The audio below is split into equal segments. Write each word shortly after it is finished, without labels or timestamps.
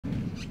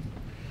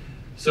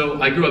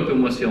So I grew up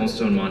in West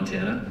Yellowstone,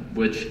 Montana,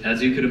 which,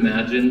 as you could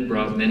imagine,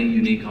 brought many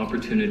unique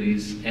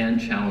opportunities and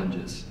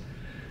challenges.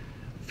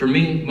 For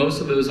me,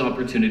 most of those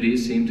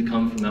opportunities seemed to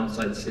come from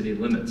outside city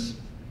limits.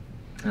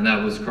 And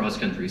that was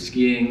cross-country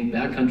skiing,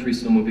 backcountry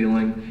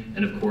snowmobiling,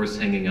 and of course,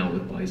 hanging out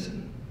with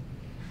bison.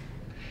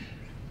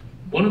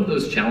 One of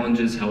those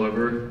challenges,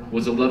 however,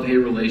 was a love-hate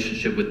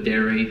relationship with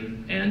dairy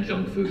and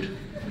junk food.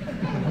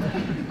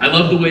 I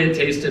loved the way it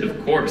tasted,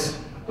 of course,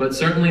 but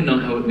certainly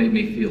not how it made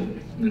me feel.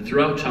 And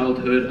throughout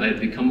childhood, I had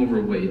become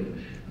overweight.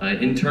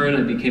 In turn,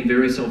 I became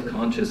very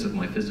self-conscious of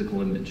my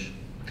physical image.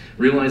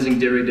 Realizing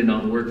dairy did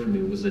not work for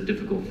me was a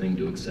difficult thing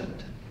to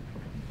accept.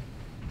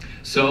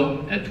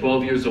 So, at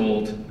 12 years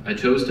old, I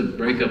chose to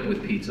break up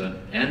with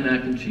pizza and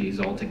mac and cheese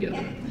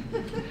altogether,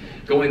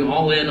 going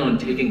all in on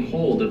taking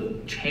hold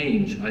of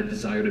change I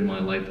desired in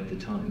my life at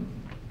the time.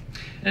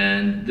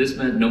 And this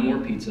meant no more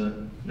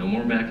pizza, no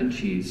more mac and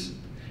cheese.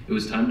 It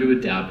was time to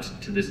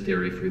adapt to this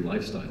dairy-free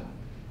lifestyle.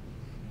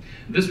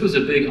 This was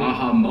a big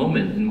aha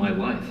moment in my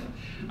life.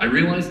 I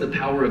realized the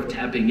power of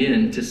tapping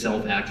into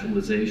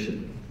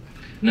self-actualization.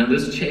 Now,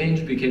 this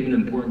change became an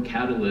important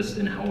catalyst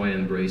in how I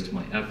embraced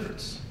my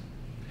efforts.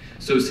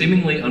 So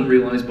seemingly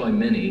unrealized by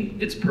many,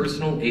 it's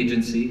personal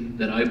agency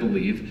that I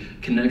believe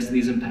connects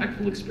these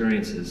impactful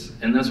experiences,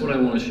 and that's what I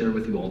want to share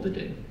with you all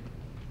today.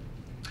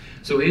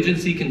 So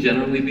agency can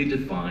generally be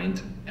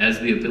defined as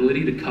the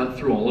ability to cut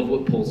through all of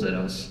what pulls at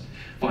us,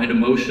 find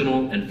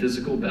emotional and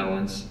physical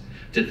balance,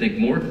 to think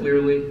more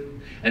clearly,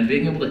 and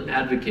being able to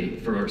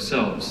advocate for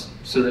ourselves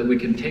so that we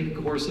can take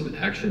a course of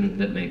action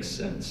that makes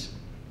sense.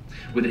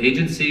 With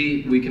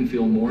agency, we can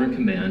feel more in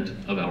command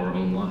of our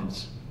own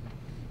lives.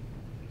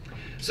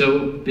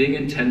 So, being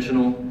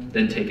intentional,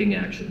 then taking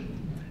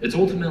action. It's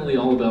ultimately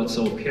all about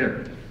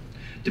self-care.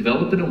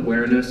 Develop an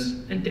awareness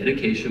and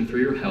dedication for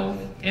your health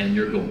and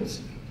your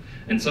goals.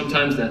 And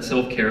sometimes that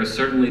self-care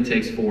certainly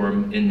takes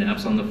form in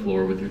naps on the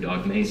floor with your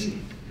dog Macy.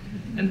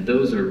 And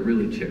those are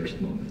really cherished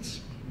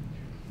moments.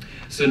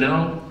 So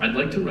now, I'd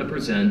like to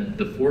represent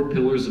the 4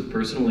 pillars of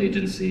personal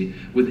agency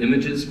with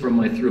images from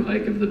my thru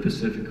hike of the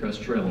Pacific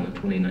Crest Trail in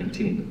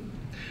 2019.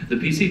 The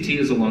PCT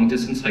is a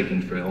long-distance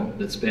hiking trail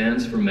that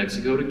spans from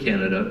Mexico to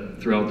Canada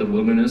throughout the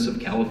wilderness of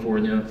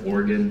California,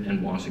 Oregon,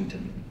 and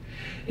Washington.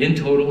 In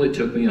total, it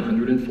took me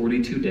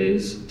 142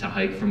 days to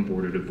hike from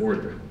border to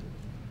border.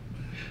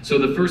 So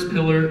the first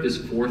pillar is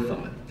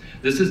forethought.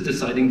 This is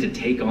deciding to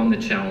take on the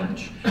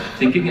challenge,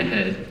 thinking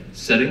ahead,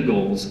 setting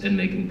goals, and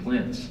making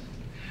plans.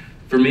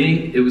 For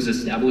me, it was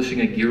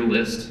establishing a gear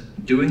list,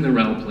 doing the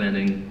route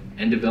planning,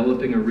 and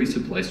developing a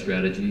resupply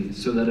strategy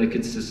so that I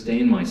could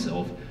sustain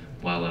myself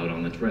while out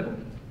on the trail.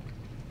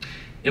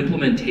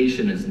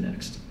 Implementation is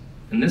next,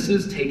 and this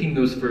is taking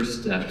those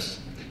first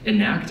steps,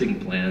 enacting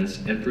plans,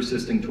 and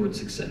persisting towards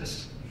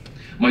success.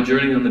 My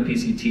journey on the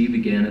PCT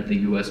began at the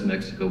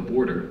US-Mexico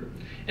border,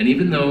 and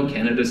even though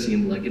Canada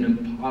seemed like an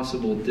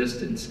impossible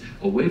distance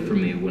away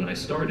from me when I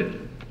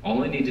started,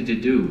 all I needed to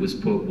do was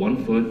put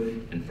one foot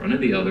in front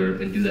of the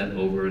other and do that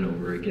over and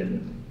over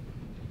again.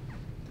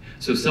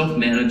 So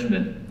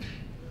self-management,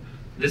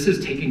 this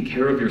is taking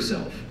care of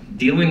yourself,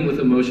 dealing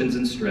with emotions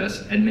and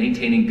stress, and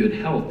maintaining good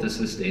health to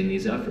sustain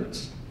these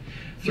efforts.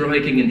 Thru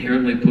hiking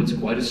inherently puts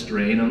quite a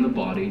strain on the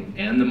body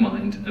and the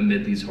mind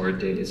amid these hard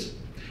days.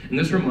 And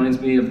this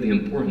reminds me of the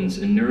importance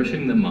in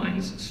nourishing the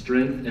mind's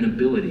strength and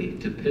ability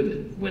to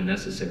pivot when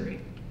necessary.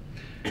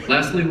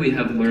 Lastly, we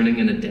have learning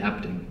and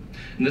adapting.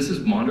 And this is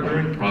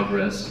monitoring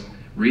progress,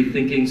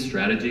 rethinking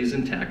strategies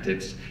and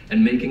tactics,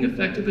 and making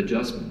effective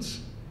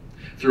adjustments.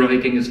 Thru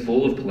hiking is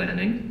full of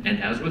planning,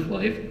 and as with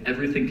life,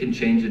 everything can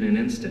change in an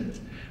instant,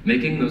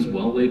 making those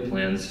well-laid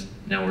plans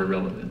now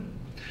irrelevant.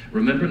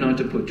 Remember not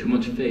to put too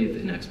much faith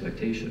in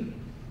expectation.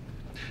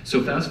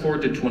 So fast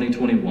forward to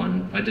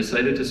 2021, I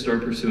decided to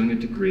start pursuing a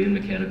degree in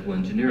mechanical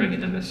engineering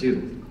at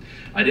MSU.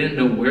 I didn't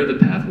know where the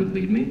path would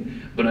lead me,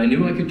 but I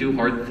knew I could do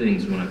hard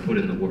things when I put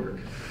in the work.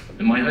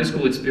 And my high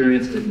school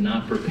experience did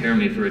not prepare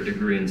me for a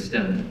degree in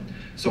STEM,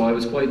 so I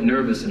was quite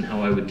nervous in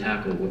how I would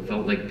tackle what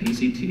felt like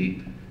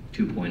PCT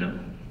 2.0.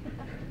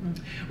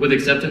 With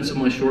acceptance of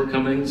my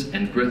shortcomings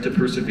and grit to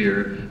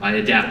persevere, I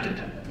adapted.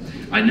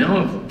 I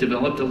now have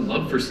developed a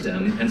love for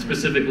STEM, and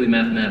specifically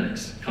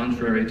mathematics,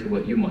 contrary to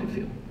what you might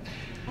feel.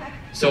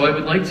 So I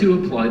would like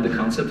to apply the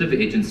concept of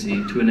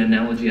agency to an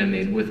analogy I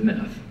made with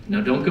math.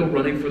 Now don't go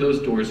running for those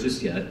doors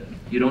just yet.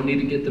 You don't need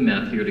to get the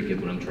math here to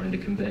get what I'm trying to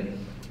convey.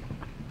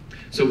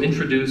 So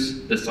introduce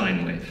the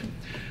sine wave.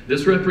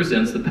 This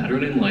represents the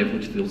pattern in life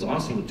which feels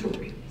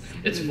oscillatory.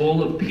 It's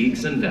full of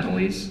peaks and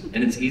valleys,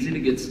 and it's easy to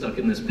get stuck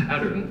in this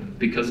pattern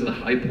because the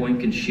high point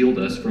can shield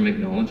us from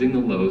acknowledging the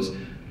lows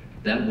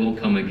that will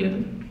come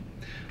again.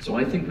 So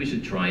I think we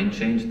should try and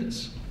change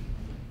this.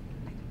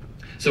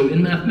 So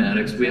in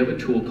mathematics, we have a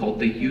tool called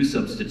the U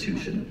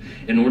substitution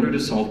in order to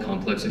solve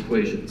complex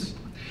equations.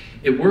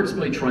 It works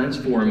by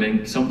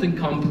transforming something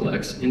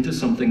complex into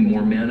something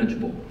more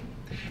manageable.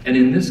 And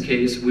in this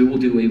case, we will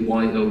do a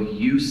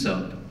YOU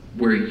sub,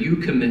 where you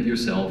commit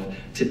yourself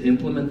to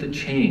implement the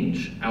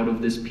change out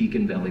of this peak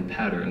and valley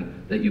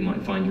pattern that you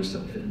might find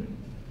yourself in.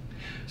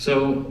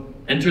 So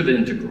enter the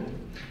integral.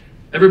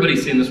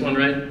 Everybody's seen this one,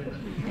 right?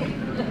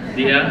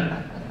 Yeah?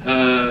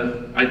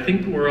 I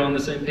think we're on the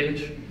same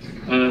page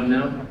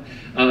now.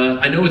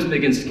 I know it's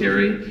big and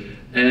scary,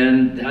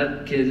 and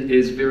that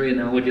is very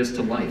analogous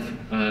to life,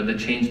 the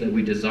change that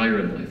we desire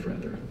in life,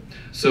 rather.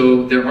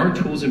 So there are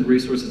tools and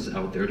resources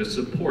out there to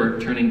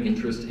support turning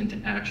interest into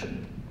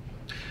action.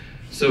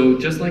 So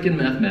just like in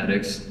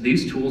mathematics,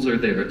 these tools are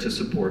there to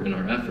support in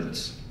our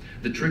efforts.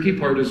 The tricky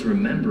part is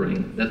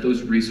remembering that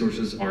those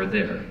resources are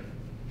there.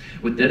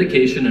 With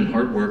dedication and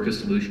hard work, a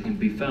solution can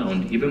be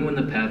found, even when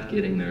the path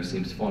getting there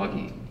seems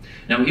foggy.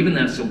 Now, even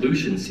that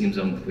solution seems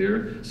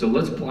unclear, so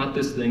let's plot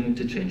this thing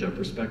to change our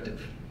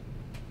perspective.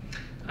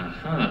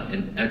 Aha,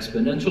 an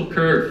exponential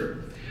curve.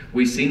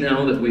 We see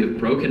now that we have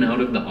broken out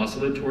of the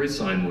oscillatory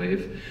sine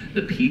wave,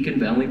 the peak and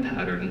valley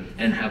pattern,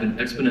 and have an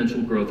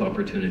exponential growth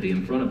opportunity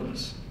in front of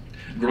us.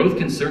 Growth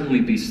can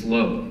certainly be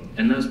slow,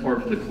 and that's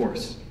part of the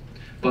course,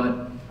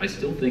 but I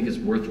still think it's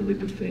worth a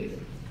leap of faith.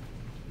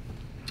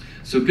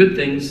 So good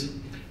things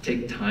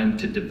take time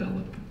to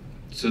develop.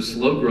 So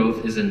slow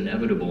growth is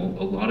inevitable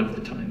a lot of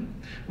the time.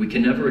 We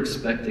can never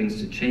expect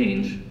things to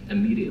change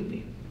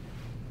immediately.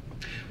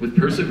 With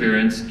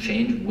perseverance,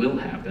 change will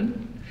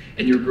happen,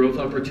 and your growth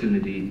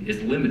opportunity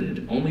is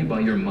limited only by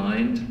your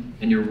mind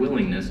and your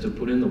willingness to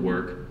put in the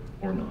work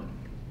or not.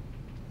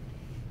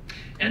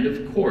 And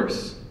of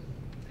course,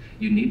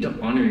 you need to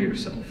honor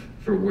yourself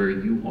for where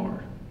you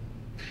are.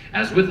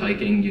 As with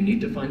hiking, you need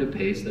to find a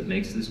pace that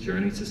makes this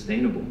journey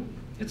sustainable.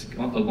 It's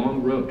a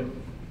long road.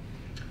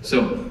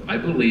 So I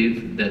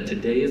believe that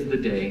today is the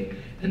day,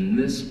 and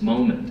this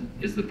moment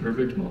is the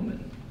perfect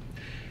moment.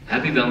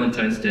 Happy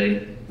Valentine's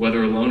Day.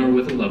 Whether alone or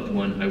with a loved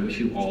one, I wish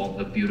you all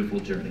a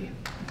beautiful journey.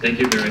 Thank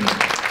you very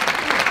much.